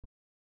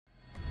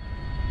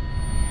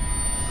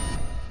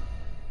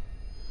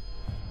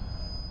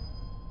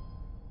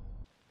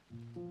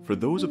For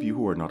those of you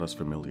who are not as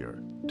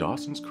familiar,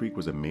 Dawson's Creek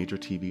was a major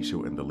TV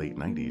show in the late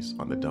 90s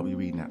on the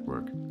WE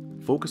network,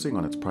 focusing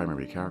on its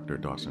primary character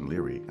Dawson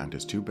Leary and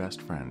his two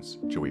best friends,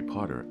 Joey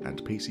Potter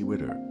and Pacey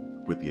Witter,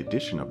 with the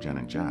addition of Jen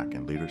and Jack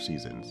in later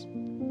seasons.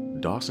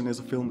 Dawson is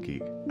a film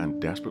geek and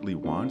desperately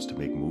wants to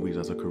make movies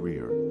as a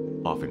career.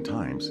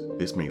 Oftentimes,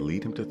 this may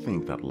lead him to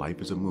think that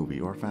life is a movie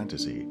or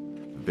fantasy.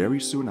 Very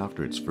soon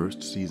after its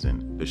first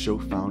season, the show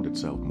found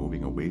itself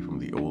moving away from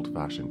the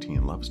old-fashioned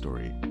teen love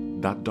story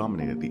that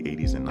dominated the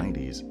 80s and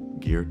 90s,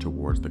 geared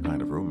towards the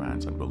kind of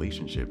romance and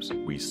relationships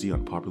we see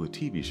on popular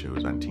TV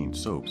shows and teen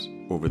soaps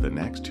over the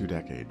next 2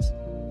 decades.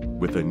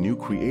 With a new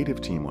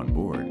creative team on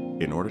board,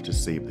 in order to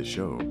save the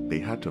show, they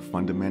had to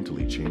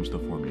fundamentally change the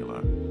formula.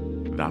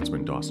 That's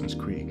when Dawson's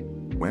Creek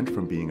went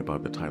from being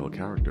about the title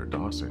character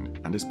Dawson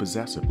and his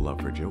possessive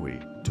love for Joey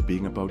to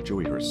being about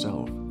Joey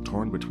herself,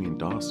 torn between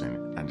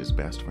Dawson and his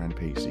best friend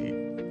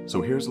Pacey. So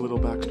here's a little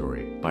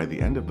backstory. By the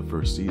end of the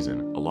first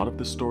season, a lot of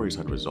the stories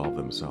had resolved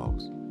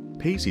themselves.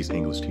 Pacey's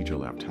English teacher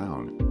left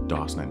town,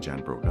 Dawson and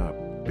Jen broke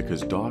up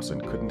because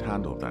Dawson couldn't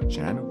handle that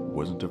Jen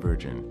wasn't a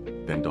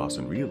virgin. Then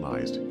Dawson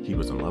realized he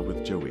was in love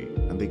with Joey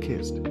and they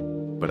kissed.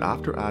 But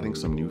after adding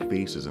some new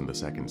faces in the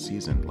second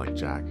season like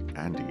Jack,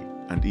 Andy,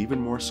 and even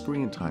more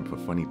screen time for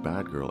funny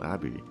bad girl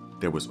Abby,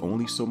 there was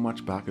only so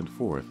much back and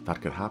forth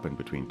that could happen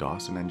between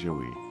Dawson and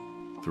Joey.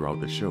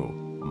 Throughout the show,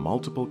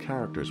 multiple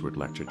characters would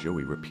lecture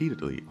Joey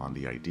repeatedly on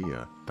the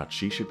idea that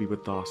she should be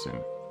with Dawson.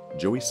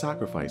 Joey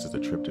sacrifices a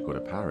trip to go to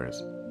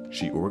Paris.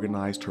 She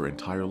organized her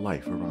entire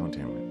life around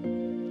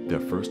him. Their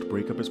first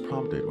breakup is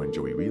prompted when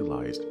Joey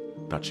realized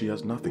that she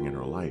has nothing in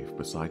her life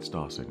besides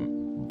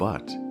Dawson.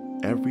 But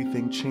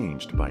everything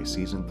changed by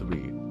season 3,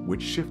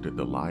 which shifted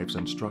the lives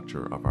and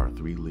structure of our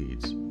 3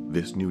 leads.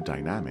 This new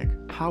dynamic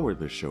powered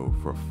the show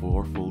for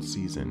 4 full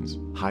seasons,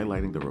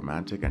 highlighting the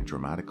romantic and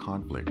dramatic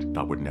conflict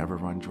that would never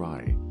run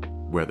dry,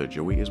 whether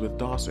Joey is with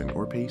Dawson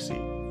or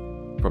Pacey.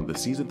 From the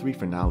season 3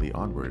 finale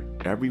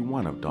onward, every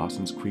one of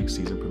Dawson's Creek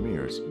season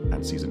premieres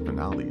and season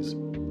finales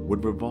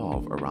would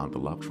revolve around the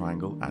love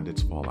triangle and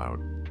its fallout.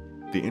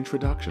 The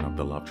introduction of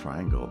the love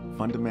triangle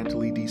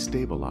fundamentally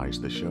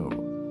destabilized the show.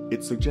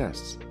 It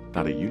suggests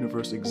that a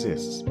universe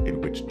exists in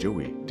which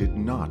Joey did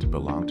not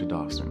belong to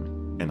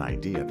Dawson, an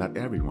idea that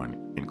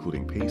everyone,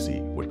 including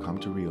Pacey, would come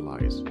to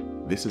realize.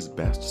 This is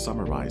best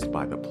summarized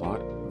by the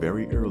plot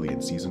very early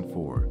in season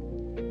 4,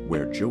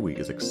 where Joey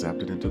is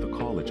accepted into the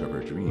college of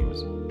her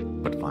dreams,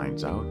 but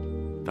finds out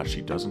that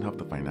she doesn't have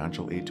the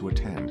financial aid to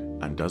attend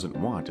and doesn't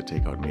want to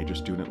take out major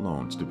student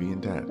loans to be in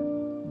debt.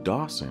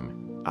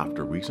 Dawson,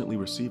 after recently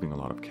receiving a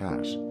lot of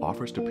cash,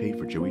 offers to pay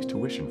for Joey's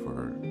tuition for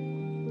her.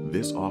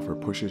 This offer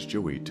pushes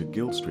Joey to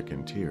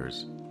guilt-stricken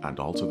tears, and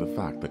also the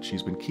fact that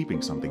she's been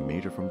keeping something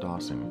major from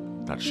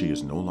Dawson, that she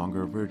is no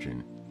longer a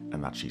virgin,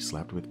 and that she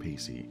slept with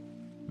Pacey.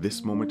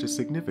 This moment is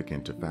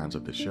significant to fans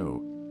of the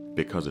show,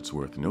 because it's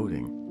worth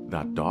noting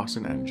that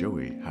Dawson and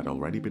Joey had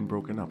already been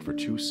broken up for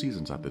 2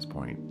 seasons at this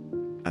point,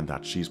 and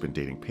that she's been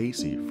dating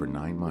Pacey for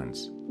 9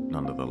 months.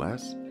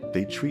 Nonetheless,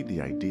 they treat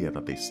the idea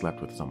that they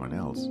slept with someone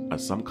else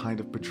as some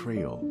kind of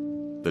betrayal.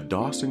 The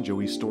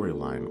Dawson-Joey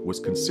storyline was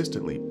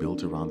consistently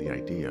built around the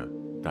idea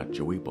that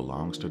Joey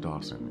belongs to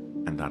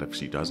Dawson, and that if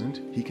she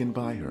doesn't, he can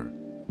buy her.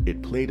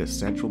 It played a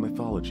central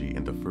mythology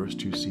in the first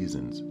 2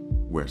 seasons,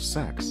 where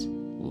sex,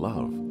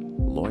 love,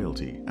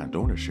 loyalty, and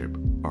ownership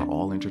are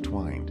all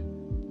intertwined.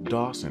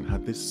 Dawson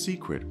had this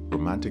secret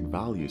romantic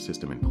value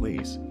system in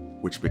place,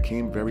 which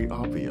became very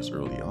obvious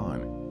early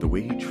on. The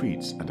way he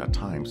treats and at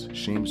times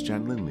shames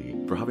Jen Lindley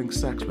for having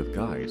sex with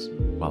guys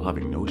while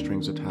having no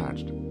strings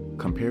attached,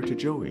 compared to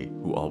Joey,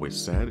 who always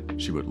said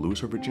she would lose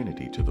her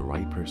virginity to the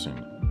right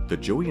person. The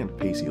Joey and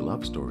Pacey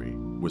love story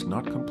was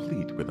not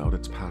complete without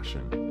its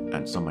passion,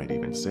 and some might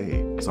even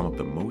say some of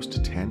the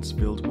most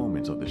tense-filled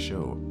moments of the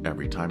show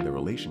every time their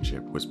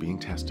relationship was being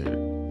tested.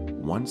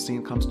 One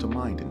scene comes to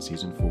mind in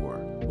season 4.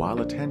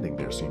 While attending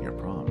their senior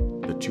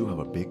prom, the two have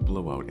a big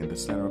blowout in the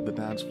center of the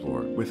dance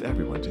floor with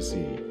everyone to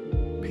see.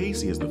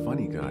 Pacey is the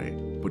funny guy,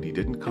 but he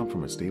didn't come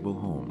from a stable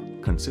home,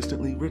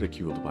 consistently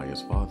ridiculed by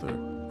his father,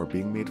 or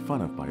being made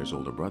fun of by his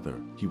older brother.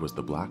 He was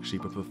the black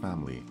sheep of the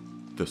family.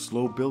 The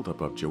slow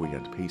buildup of Joey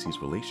and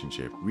Pacey's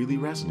relationship really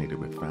resonated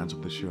with fans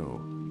of the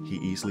show. He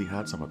easily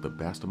had some of the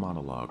best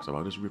monologues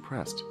about his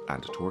repressed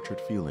and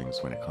tortured feelings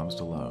when it comes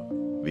to love.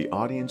 The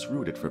audience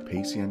rooted for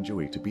Pacey and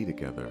Joey to be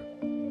together,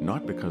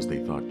 not because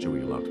they thought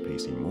Joey loved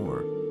Pacey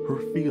more. Her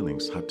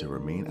feelings had to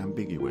remain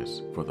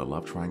ambiguous for the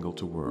love triangle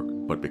to work,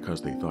 but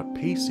because they thought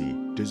Pacey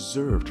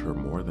deserved her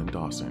more than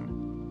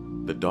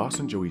Dawson. The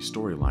Dawson-Joey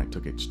storyline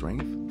took its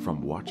strength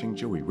from watching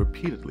Joey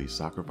repeatedly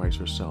sacrifice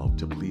herself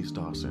to please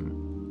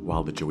Dawson,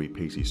 while the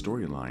Joey-Pacey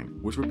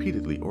storyline was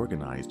repeatedly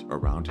organized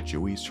around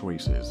Joey's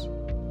choices.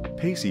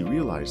 Pacey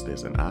realized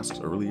this and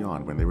asks early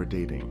on when they were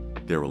dating.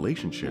 Their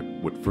relationship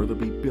would further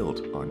be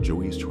built on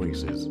Joey's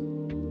choices,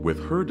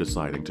 with her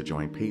deciding to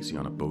join Pacey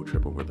on a boat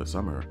trip over the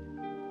summer,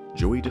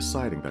 Joey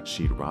deciding that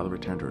she'd rather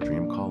attend her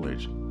dream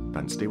college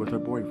than stay with her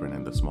boyfriend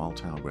in the small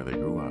town where they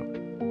grew up.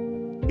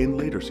 In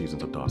later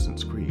seasons of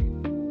Dawson's Creek,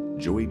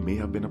 Joey may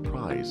have been a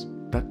prize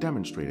that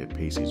demonstrated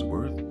Pacey's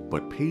worth,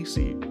 but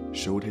Pacey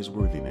showed his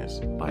worthiness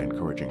by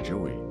encouraging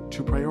Joey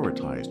to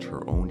prioritize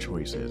her own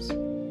choices.